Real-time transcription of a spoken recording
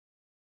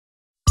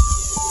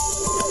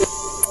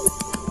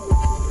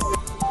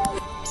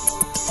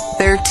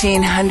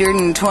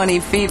1,320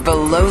 feet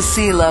below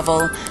sea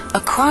level,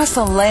 across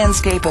a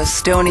landscape of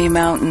stony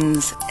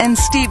mountains and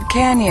steep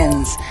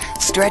canyons,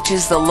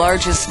 stretches the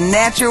largest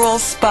natural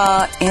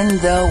spa in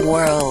the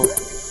world.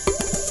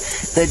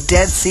 The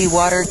Dead Sea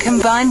water,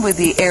 combined with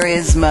the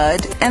area's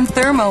mud and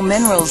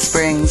thermo-mineral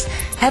springs,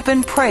 have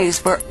been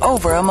praised for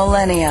over a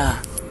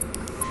millennia.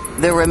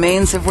 The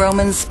remains of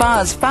Roman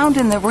spas found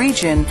in the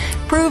region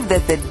prove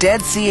that the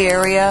Dead Sea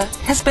area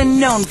has been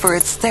known for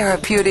its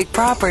therapeutic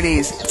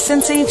properties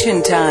since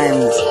ancient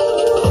times.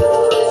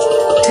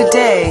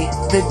 Today,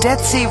 the Dead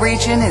Sea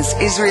region is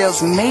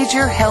Israel's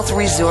major health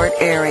resort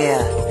area.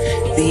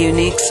 The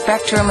unique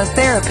spectrum of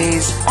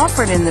therapies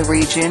offered in the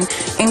region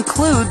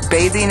include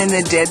bathing in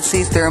the Dead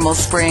Sea thermal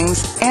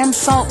springs and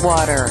salt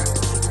water.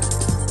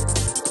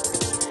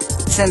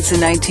 Since the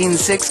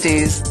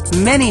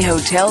 1960s, many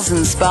hotels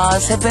and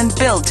spas have been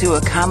built to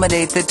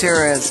accommodate the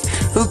tourists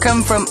who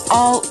come from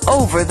all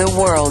over the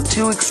world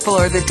to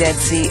explore the Dead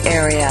Sea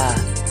area.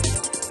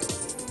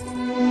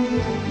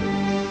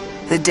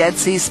 The Dead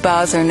Sea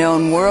spas are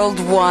known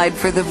worldwide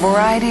for the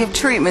variety of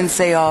treatments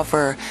they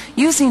offer,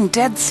 using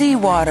Dead Sea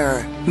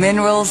water,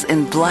 minerals,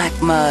 and black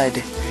mud.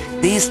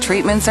 These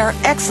treatments are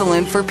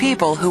excellent for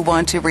people who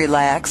want to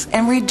relax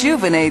and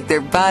rejuvenate their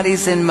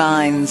bodies and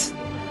minds.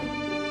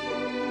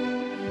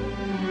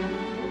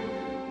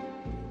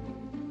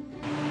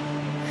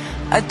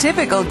 A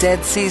typical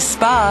Dead Sea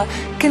spa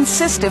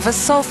consists of a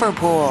sulfur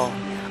pool,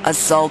 a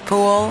salt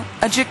pool,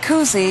 a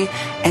jacuzzi,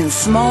 and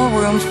small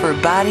rooms for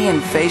body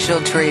and facial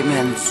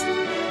treatments.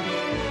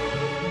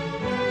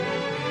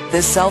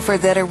 The sulfur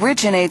that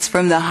originates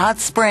from the hot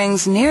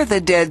springs near the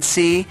Dead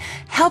Sea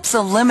helps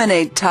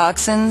eliminate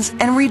toxins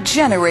and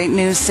regenerate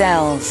new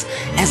cells,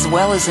 as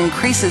well as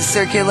increases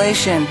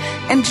circulation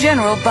and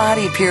general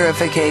body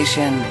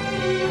purification.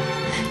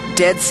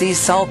 Dead Sea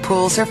salt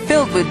pools are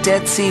filled with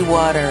Dead Sea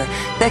water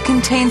that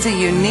contains a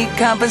unique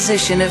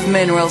composition of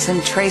minerals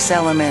and trace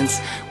elements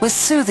with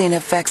soothing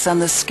effects on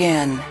the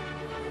skin.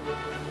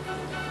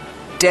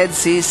 Dead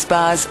Sea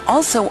spas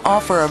also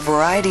offer a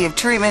variety of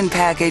treatment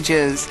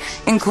packages,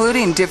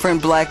 including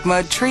different black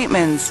mud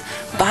treatments,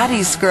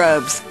 body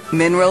scrubs,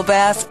 mineral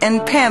baths,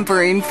 and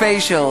pampering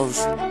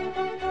facials.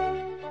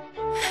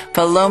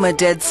 Paloma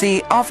Dead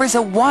Sea offers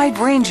a wide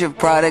range of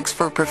products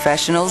for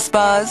professional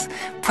spas,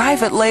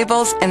 private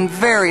labels, and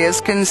various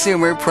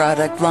consumer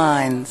product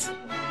lines.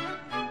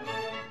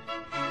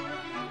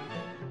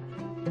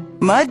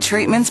 Mud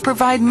treatments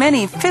provide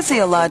many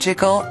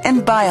physiological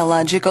and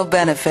biological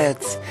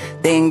benefits.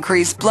 They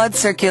increase blood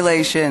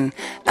circulation,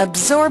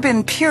 absorb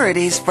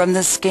impurities from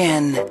the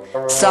skin,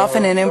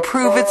 soften and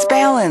improve its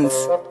balance.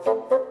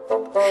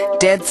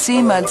 Dead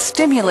Sea mud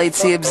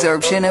stimulates the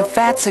absorption of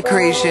fat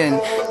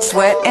secretion,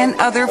 sweat, and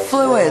other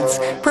fluids,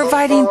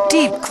 providing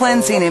deep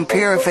cleansing and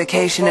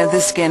purification of the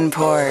skin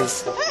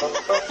pores.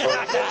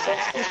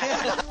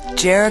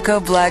 Jericho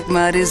black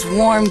mud is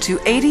warmed to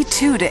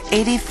 82 to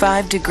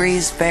 85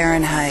 degrees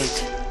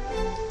Fahrenheit.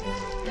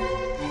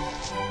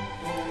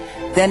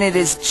 Then it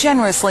is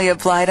generously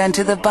applied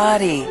onto the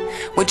body,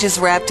 which is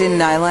wrapped in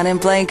nylon and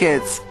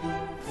blankets.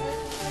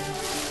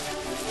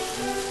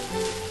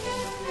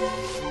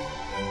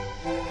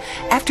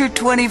 After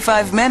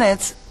 25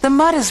 minutes, the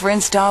mud is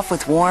rinsed off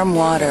with warm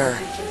water.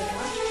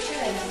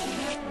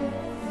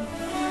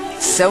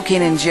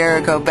 Soaking in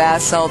Jericho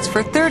bath salts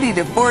for 30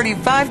 to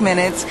 45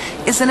 minutes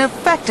is an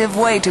effective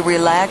way to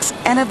relax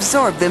and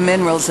absorb the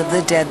minerals of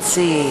the Dead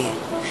Sea.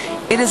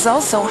 It is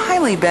also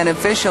highly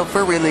beneficial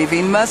for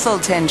relieving muscle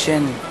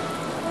tension.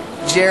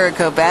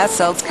 Jericho bath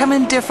salts come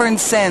in different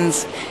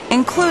scents,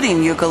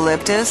 including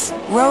eucalyptus,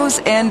 rose,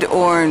 and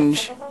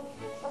orange.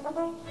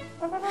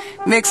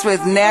 Mixed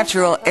with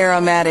natural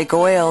aromatic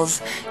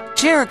oils,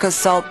 Jericho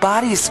Salt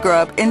Body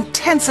Scrub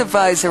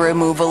intensifies the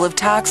removal of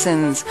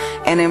toxins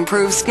and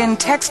improves skin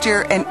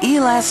texture and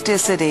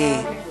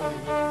elasticity.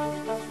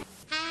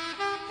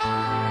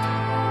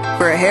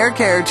 For a hair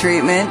care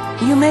treatment,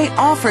 you may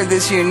offer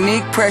this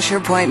unique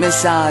pressure point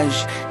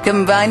massage,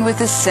 combined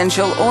with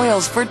essential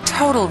oils for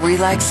total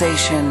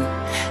relaxation.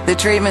 The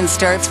treatment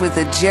starts with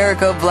the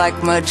Jericho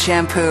Black Mud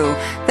Shampoo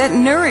that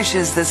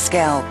nourishes the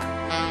scalp.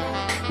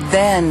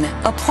 Then,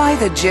 apply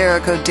the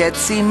Jericho Dead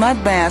Sea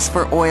Mud Mask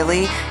for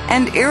oily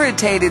and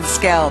irritated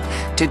scalp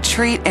to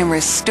treat and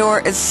restore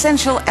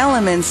essential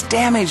elements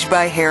damaged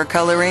by hair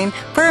coloring,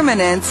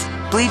 permanents,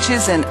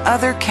 bleaches, and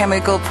other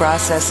chemical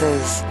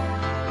processes.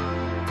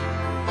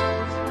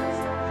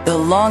 The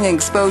long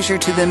exposure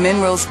to the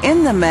minerals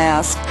in the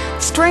mask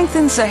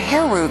strengthens the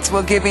hair roots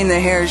while giving the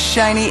hair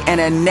shiny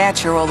and a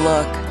natural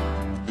look.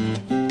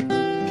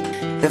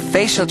 The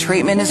facial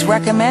treatment is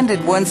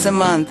recommended once a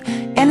month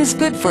and is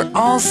good for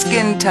all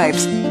skin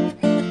types.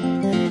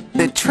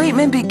 The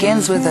treatment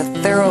begins with a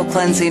thorough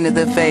cleansing of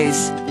the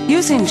face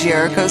using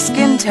Jericho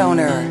Skin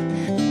Toner.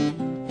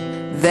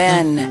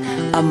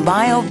 Then, a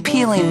mild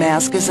peeling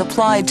mask is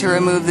applied to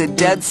remove the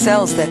dead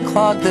cells that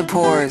clog the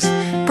pores,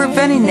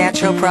 preventing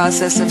natural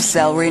process of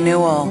cell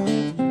renewal.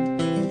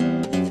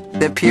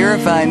 The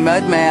purifying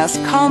mud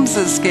mask calms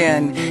the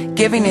skin,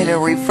 giving it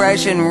a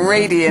fresh and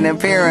radiant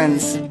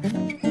appearance.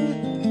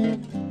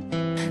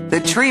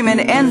 The treatment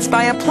ends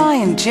by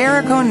applying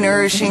Jericho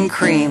Nourishing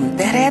Cream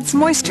that adds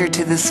moisture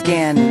to the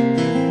skin.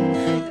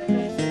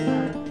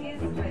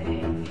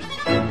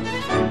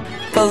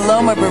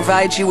 Paloma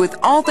provides you with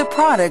all the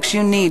products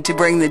you need to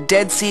bring the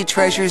Dead Sea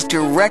treasures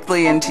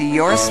directly into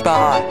your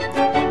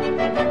spa.